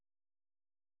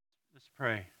Let's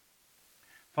pray.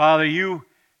 Father, you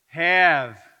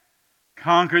have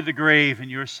conquered the grave in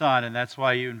your Son, and that's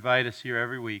why you invite us here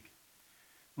every week.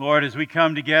 Lord, as we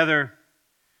come together,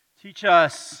 teach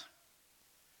us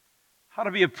how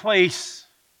to be a place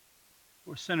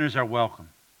where sinners are welcome.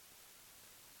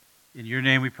 In your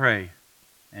name we pray.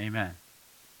 Amen.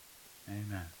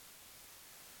 Amen.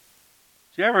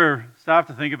 Do you ever stop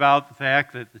to think about the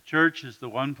fact that the church is the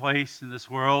one place in this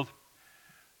world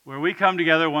where we come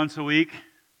together once a week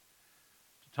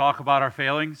to talk about our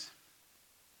failings?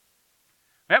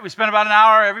 Yeah, we spend about an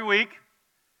hour every week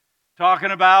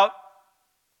talking about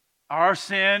our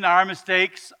sin, our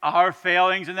mistakes, our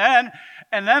failings, and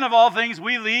then of all things,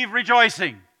 we leave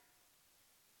rejoicing.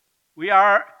 We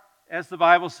are, as the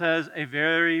Bible says, a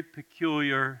very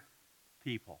peculiar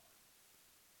people.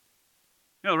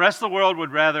 The rest of the world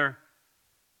would rather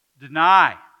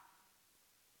deny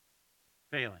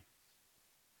failings.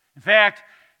 In fact,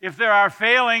 if there are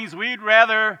failings, we'd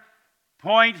rather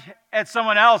point at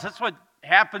someone else. That's what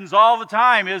happens all the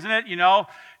time, isn't it?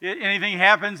 Anything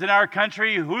happens in our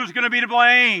country, who's going to be to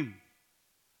blame?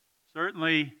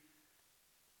 Certainly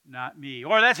not me.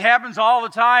 Or that happens all the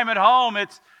time at home. It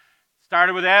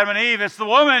started with Adam and Eve. It's the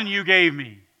woman you gave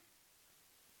me.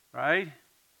 Right?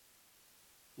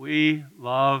 We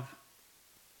love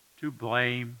to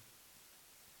blame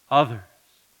others.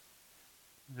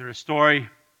 There's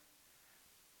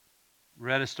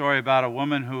read a story about a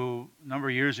woman who a number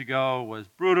of years ago was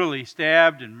brutally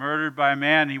stabbed and murdered by a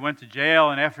man. He went to jail,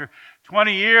 and after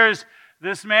 20 years,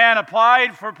 this man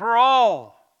applied for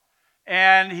parole.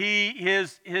 And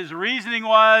his reasoning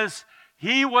was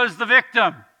he was the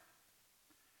victim.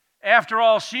 After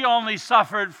all, she only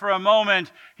suffered for a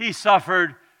moment. He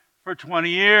suffered for 20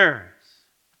 years.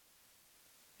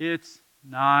 It's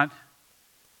not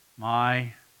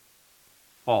my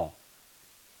fault.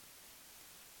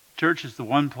 Church is the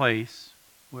one place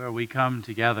where we come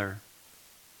together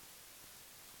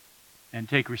and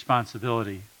take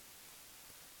responsibility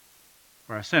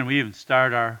for our sin. We even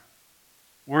start our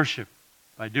worship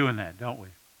by doing that, don't we?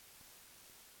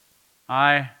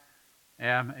 I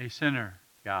am a sinner,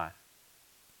 God.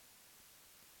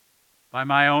 By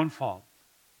my own fault.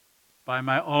 By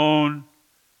my own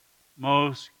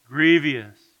most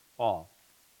grievous fault.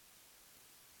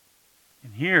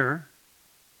 And here,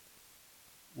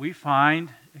 we find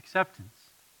acceptance.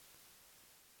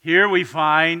 Here we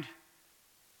find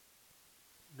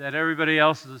that everybody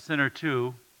else is a sinner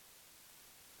too,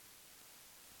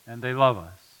 and they love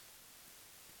us.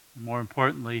 And more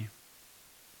importantly,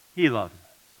 He loves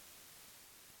us.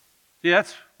 See,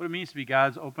 that's what it means to be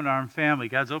God's open-armed family.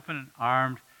 God's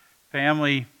open-armed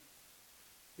family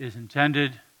is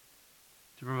intended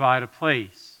to provide a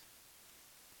place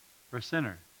for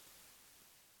sinners.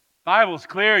 The Bible's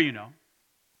clear,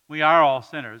 We are all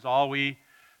sinners. All we,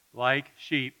 like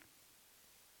sheep,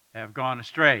 have gone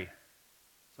astray.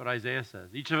 That's what Isaiah says.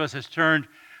 Each of us has turned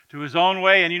to his own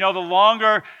way. And the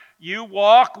longer you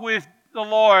walk with the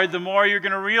Lord, the more you're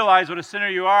going to realize what a sinner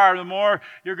you are, the more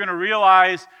you're going to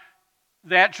realize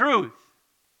that truth.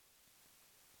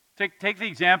 Take the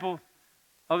example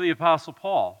of the Apostle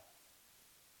Paul.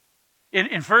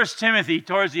 In 1 Timothy,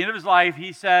 towards the end of his life,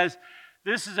 he says,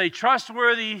 this is a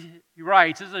trustworthy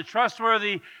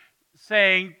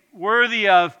saying, worthy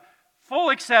of full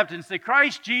acceptance, that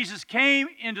Christ Jesus came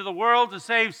into the world to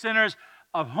save sinners,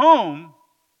 of whom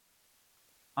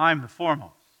I'm the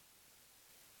foremost.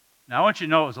 Now, I want you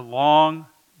to know it was a long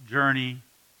journey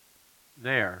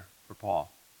there for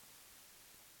Paul.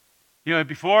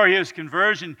 Before his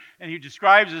conversion, and he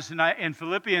describes this in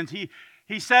Philippians,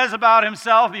 he says about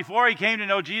himself before he came to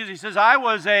know Jesus, he says, I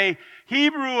was a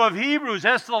Hebrew of Hebrews,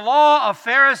 as to the law, a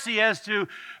Pharisee, as to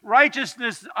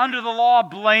righteousness under the law,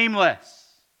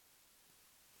 blameless.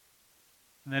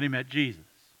 And then he met Jesus.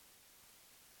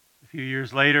 A few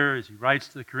years later, as he writes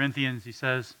to the Corinthians, he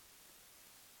says,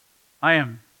 I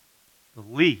am the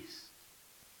least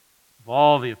of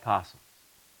all the apostles.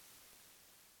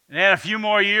 And then a few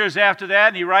more years after that,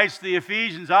 and he writes to the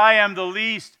Ephesians, I am the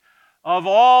least of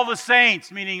all the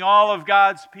saints, meaning all of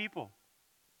God's people.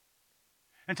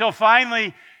 Until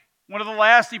finally, one of the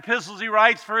last epistles he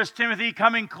writes, 1 Timothy,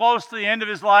 coming close to the end of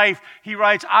his life, he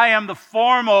writes, I am the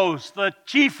foremost, the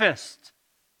chiefest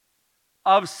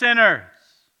of sinners.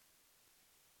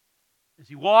 As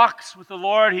he walks with the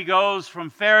Lord, he goes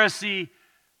from Pharisee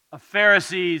of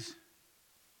Pharisees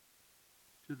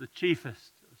to the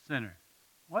chiefest of sinners.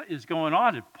 What is going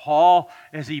on? Did Paul,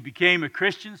 as he became a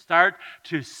Christian, start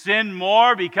to sin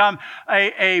more, become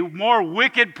a more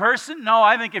wicked person? No,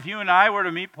 I think if you and I were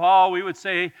to meet Paul, we would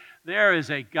say there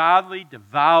is a godly,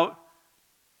 devout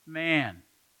man.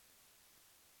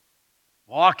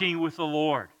 walking with the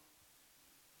Lord.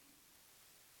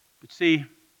 But see,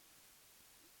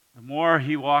 the more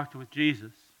he walked with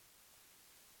Jesus,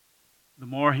 the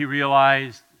more he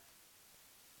realized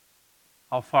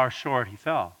how far short he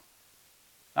fell.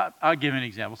 I'll give you an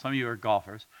example. Some of you are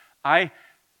golfers. I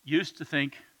used to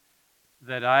think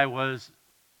that I was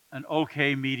an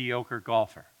okay, mediocre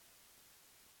golfer.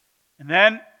 And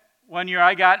then one year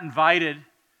I got invited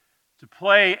to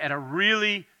play at a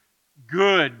really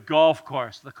good golf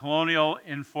course, the Colonial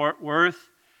in Fort Worth.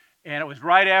 And it was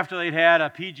right after they'd had a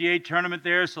PGA tournament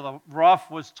there, so the rough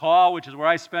was tall, which is where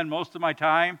I spend most of my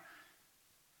time.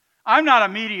 I'm not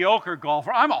a mediocre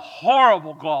golfer. I'm a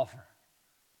horrible golfer.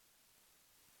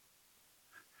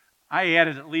 I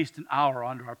added at least an hour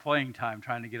onto our playing time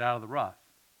trying to get out of the rough.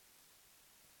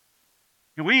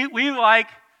 And we like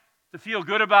to feel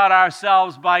good about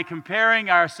ourselves by comparing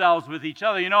ourselves with each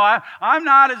other. You know, I'm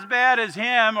not as bad as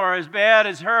him or as bad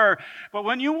as her. But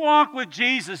when you walk with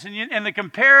Jesus and the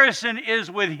comparison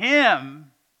is with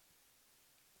him,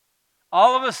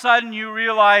 all of a sudden you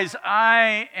realize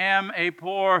I am a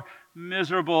poor,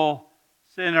 miserable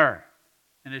sinner.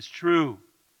 And it's true.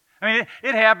 I mean,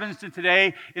 it happens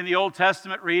today in the Old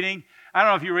Testament reading. I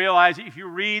don't know if you realize, if you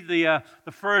read the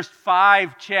first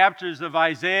 5 chapters of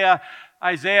Isaiah,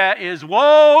 Isaiah is,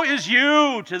 woe is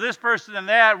you to this person and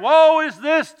that. Woe is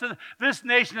this to this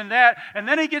nation and that. And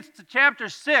then he gets to chapter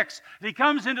 6. And he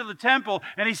comes into the temple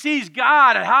and he sees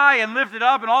God high and lifted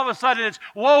up. And all of a sudden it's,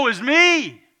 woe is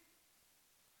me.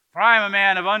 For I am a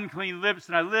man of unclean lips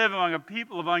and I live among a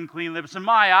people of unclean lips. And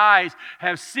my eyes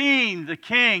have seen the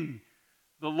King,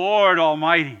 the Lord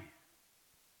Almighty.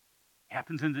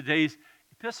 Happens in today's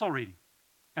epistle reading.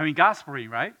 Gospel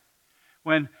reading, right?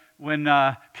 When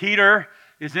Peter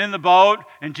is in the boat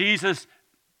and Jesus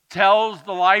tells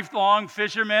the lifelong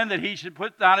fisherman that he should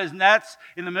put down his nets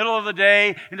in the middle of the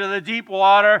day into the deep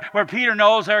water where Peter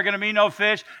knows there are going to be no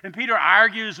fish. And Peter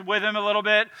argues with him a little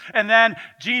bit. And then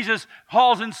Jesus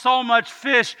hauls in so much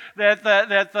fish that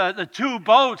the 2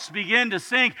 boats begin to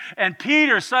sink. And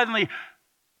Peter suddenly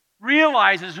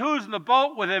realizes who's in the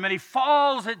boat with him. And he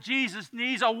falls at Jesus'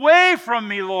 knees. Away from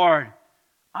me, Lord.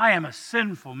 I am a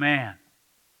sinful man.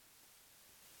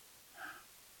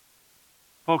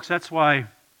 Folks, that's why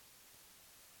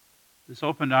this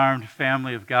open-armed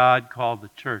family of God called the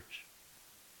church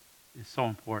is so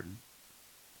important.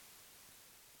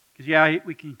 Because, yeah,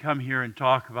 we can come here and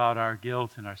talk about our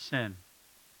guilt and our sin.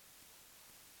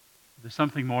 But there's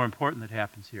something more important that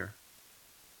happens here.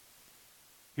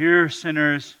 Here,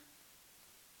 sinners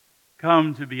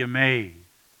come to be amazed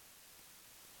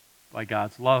by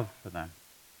God's love for them.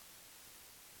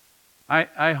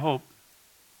 I hope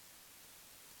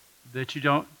that you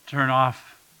don't turn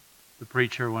off the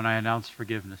preacher when I announce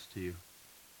forgiveness to you.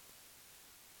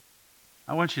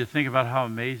 I want you to think about how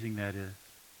amazing that is.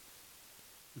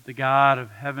 That the God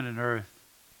of heaven and earth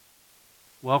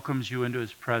welcomes you into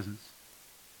his presence.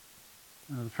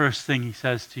 And the first thing he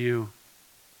says to you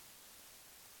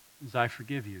is, I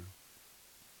forgive you.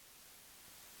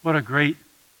 What a great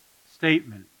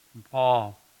statement from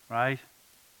Paul, right?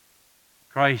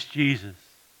 Christ Jesus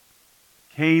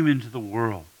came into the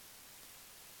world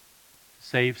to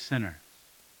save sinners.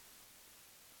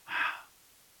 Wow.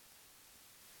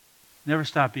 Never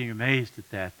stop being amazed at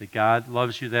that God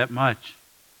loves you that much,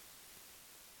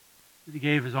 that he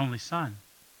gave his only son.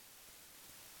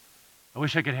 I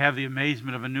wish I could have the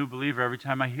amazement of a new believer every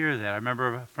time I hear that. I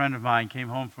remember a friend of mine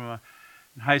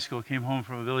in high school, came home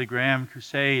from a Billy Graham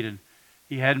crusade, and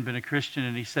he hadn't been a Christian,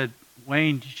 and he said,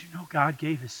 Wayne, did you know God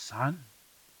gave his son?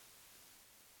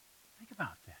 Think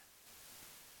about that.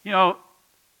 You know,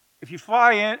 if you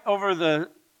fly in over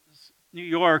New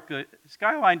York, the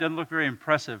skyline doesn't look very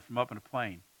impressive from up in a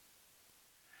plane.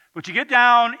 But you get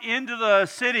down into the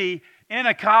city in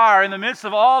a car in the midst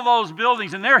of all those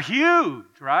buildings, and they're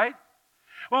huge, right?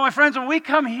 Well, my friends, when we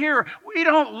come here, we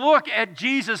don't look at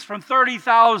Jesus from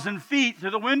 30,000 feet through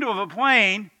the window of a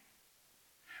plane.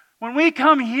 When we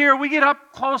come here, we get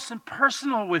up close and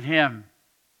personal with him.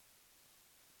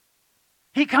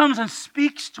 He comes and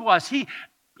speaks to us. He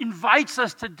invites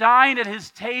us to dine at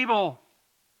his table,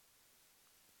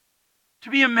 to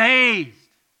be amazed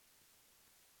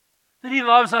that he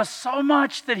loves us so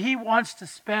much that he wants to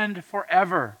spend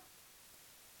forever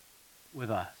with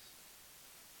us.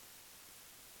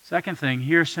 Second thing,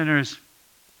 here sinners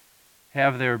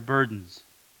have their burdens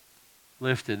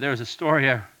lifted. There's a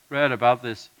story I read about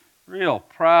this real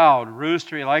proud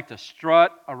rooster. He liked to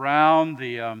strut around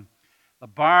the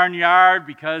barnyard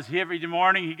because every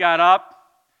morning he got up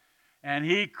and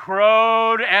he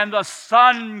crowed and the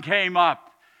sun came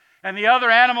up. And the other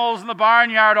animals in the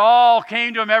barnyard all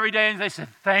came to him every day and they said,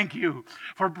 "Thank you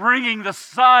for bringing the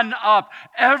sun up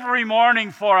every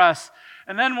morning for us."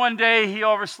 And then one day he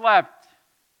overslept.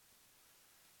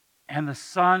 And the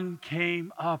sun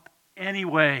came up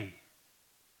anyway.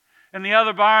 And the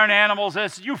other barn animals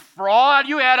said, "You fraud,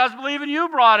 you had us believing you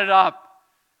brought it up."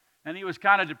 And he was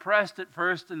kind of depressed at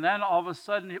first, and then all of a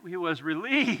sudden he was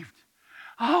relieved.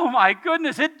 Oh my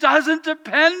goodness, it doesn't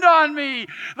depend on me.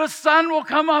 The sun will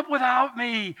come up without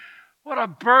me. What a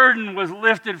burden was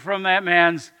lifted from that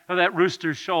that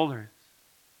rooster's shoulders.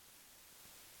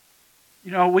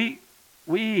 You know, we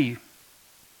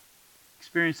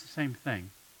experience the same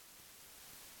thing.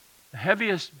 The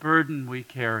heaviest burden we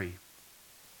carry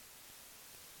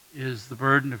is the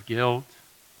burden of guilt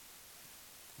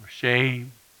or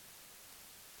shame,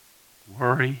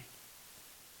 worry.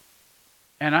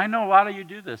 And I know a lot of you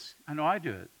do this. I know I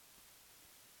do it.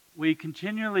 We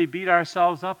continually beat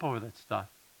ourselves up over that stuff.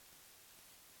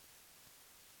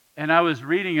 And I was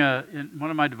reading in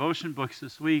one of my devotion books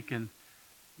this week, and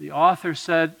the author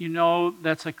said, you know,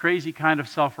 that's a crazy kind of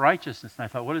self-righteousness. And I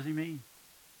thought, what does he mean?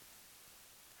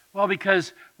 Well,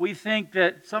 because we think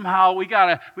that somehow we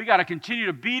gotta continue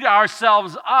to beat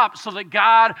ourselves up so that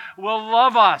God will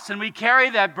love us. And we carry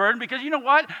that burden because you know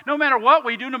what? No matter what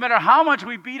we do, no matter how much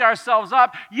we beat ourselves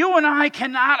up, you and I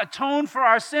cannot atone for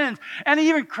our sins. And the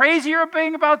even crazier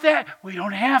thing about that, we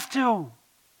don't have to.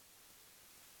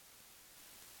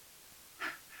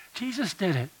 Jesus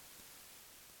did it.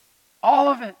 All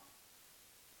of it.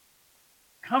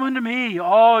 Come unto me,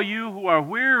 all you who are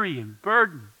weary and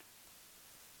burdened,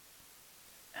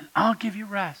 and I'll give you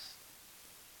rest.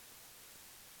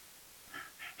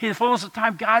 In the fullness of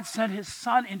time, God sent His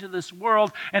Son into this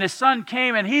world, and His Son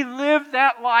came, and He lived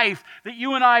that life that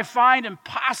you and I find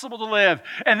impossible to live.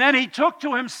 And then He took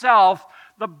to Himself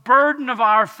the burden of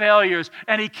our failures,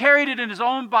 and He carried it in His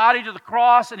own body to the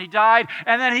cross, and He died,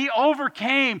 and then He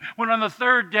overcame when on the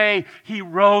third day He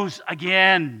rose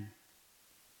again.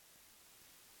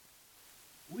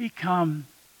 We come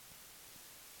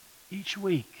each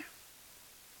week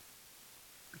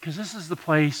because this is the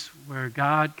place where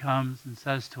God comes and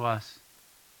says to us,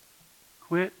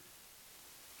 quit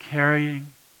carrying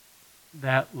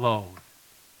that load.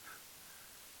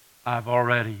 I've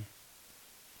already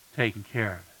taken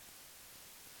care of it.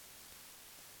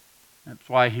 That's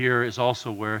why here is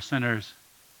also where sinners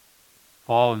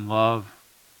fall in love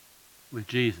with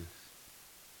Jesus.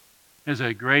 There's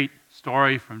a great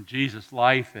story from Jesus'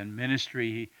 life and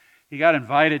ministry. He got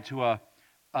invited to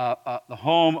the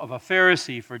home of a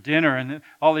Pharisee for dinner, and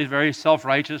all these very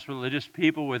self-righteous religious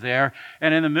people were there.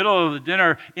 And in the middle of the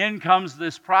dinner, in comes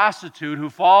this prostitute who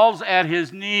falls at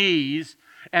his knees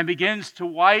and begins to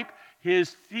wipe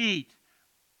his feet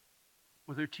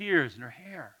with her tears and her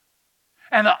hair.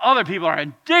 And the other people are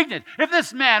indignant. If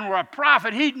this man were a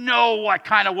prophet, he'd know what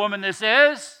kind of woman this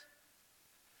is.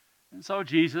 And so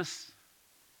Jesus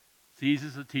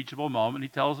seizes a teachable moment. He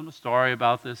tells them a story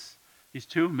about these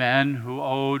two men who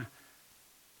owed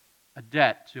a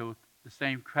debt to the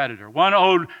same creditor. One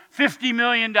owed $50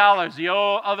 million. The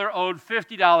other owed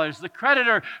 $50. The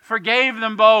creditor forgave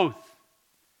them both.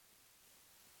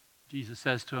 Jesus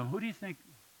says to him, who do you think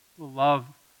will love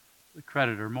the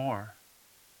creditor more?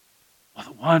 Well,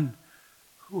 the one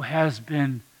who has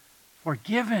been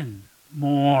forgiven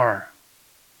more.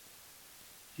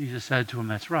 Jesus said to him,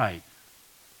 that's right.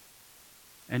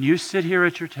 And you sit here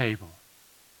at your table,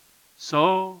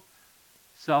 so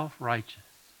self-righteous,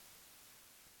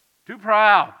 too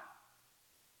proud,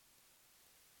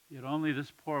 yet only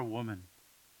this poor woman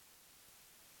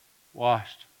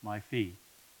washed my feet.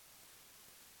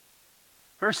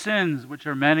 Her sins, which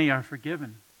are many, are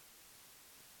forgiven,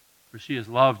 for she has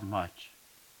loved much.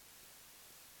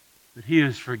 But he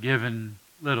has forgiven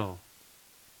little,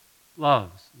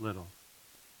 loves little.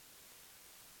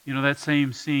 You know, that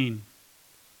same scene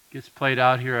gets played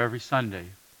out here every Sunday.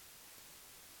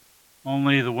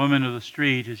 Only the woman of the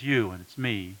street is you and it's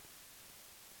me.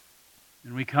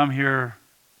 And we come here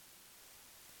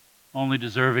only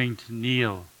deserving to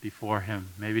kneel before Him,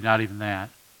 maybe not even that.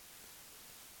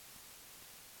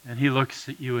 And He looks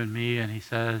at you and me and He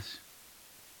says,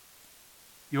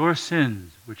 your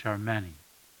sins, which are many,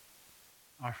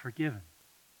 are forgiven.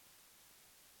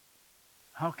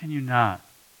 How can you not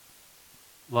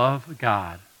love a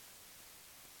God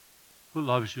who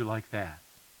loves you like that?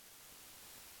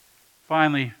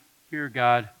 Finally, here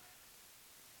God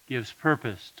gives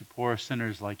purpose to poor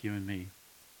sinners like you and me.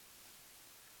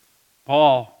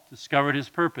 Paul discovered his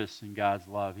purpose in God's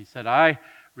love. He said, I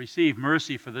receive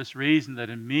mercy for this reason, that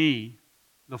in me,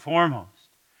 the foremost,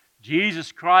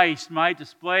 Jesus Christ might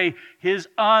display his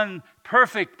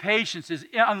unperfect patience, his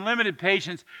unlimited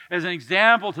patience, as an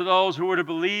example to those who were to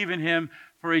believe in him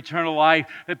for eternal life.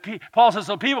 Paul says,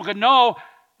 so people could know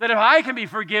that if I can be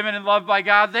forgiven and loved by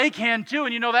God, they can too.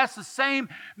 And you know, that's the same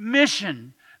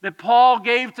mission that Paul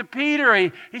gave to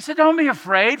Peter. He said, don't be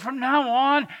afraid. From now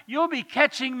on, you'll be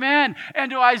catching men. And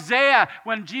to Isaiah,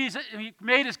 when Jesus he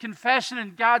made his confession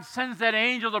and God sends that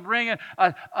angel to bring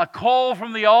a coal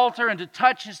from the altar and to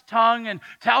touch his tongue and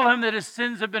tell him that his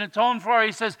sins have been atoned for,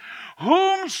 he says,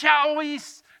 whom shall we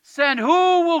send? Who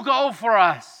will go for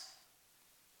us?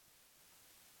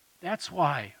 That's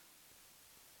why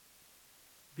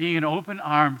being an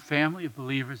open-armed family of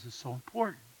believers is so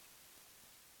important.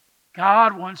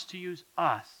 God wants to use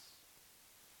us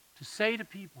to say to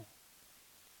people,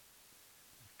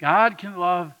 if God can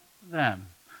love them,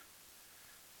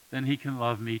 then he can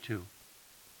love me too.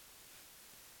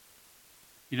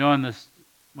 You know,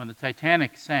 when the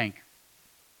Titanic sank,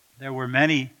 there were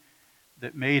many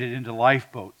that made it into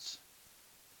lifeboats.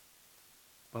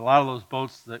 But a lot of those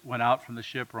boats that went out from the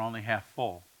ship were only half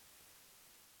full.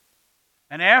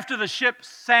 And after the ship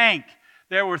sank,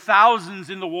 there were thousands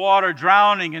in the water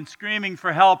drowning and screaming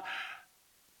for help.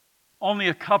 Only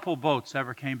a couple boats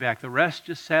ever came back. The rest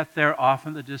just sat there off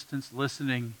in the distance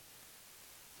listening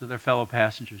to their fellow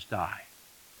passengers die.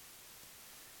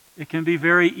 It can be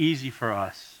very easy for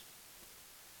us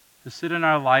to sit in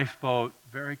our lifeboat,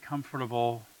 very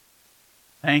comfortable,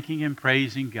 thanking and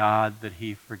praising God that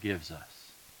he forgives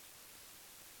us.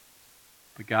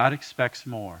 But God expects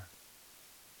more.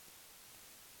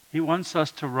 He wants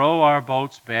us to row our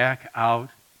boats back out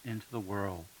into the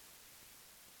world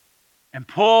and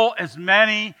pull as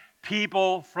many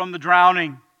people from the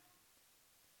drowning.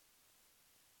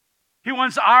 He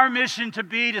wants our mission to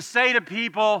be to say to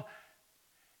people,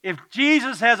 if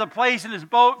Jesus has a place in his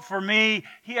boat for me,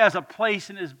 he has a place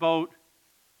in his boat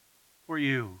for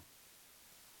you.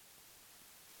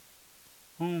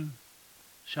 Whom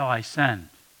shall I send?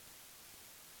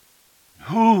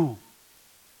 Who will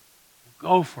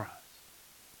go for us?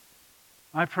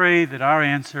 I pray that our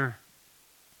answer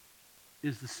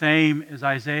is the same as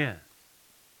Isaiah's.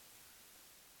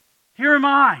 Here am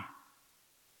I.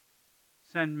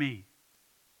 Send me.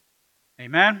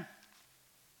 Amen.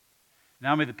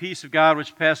 Now may the peace of God,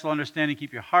 which passes all understanding,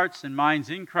 keep your hearts and minds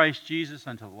in Christ Jesus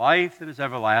unto life that is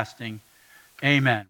everlasting. Amen.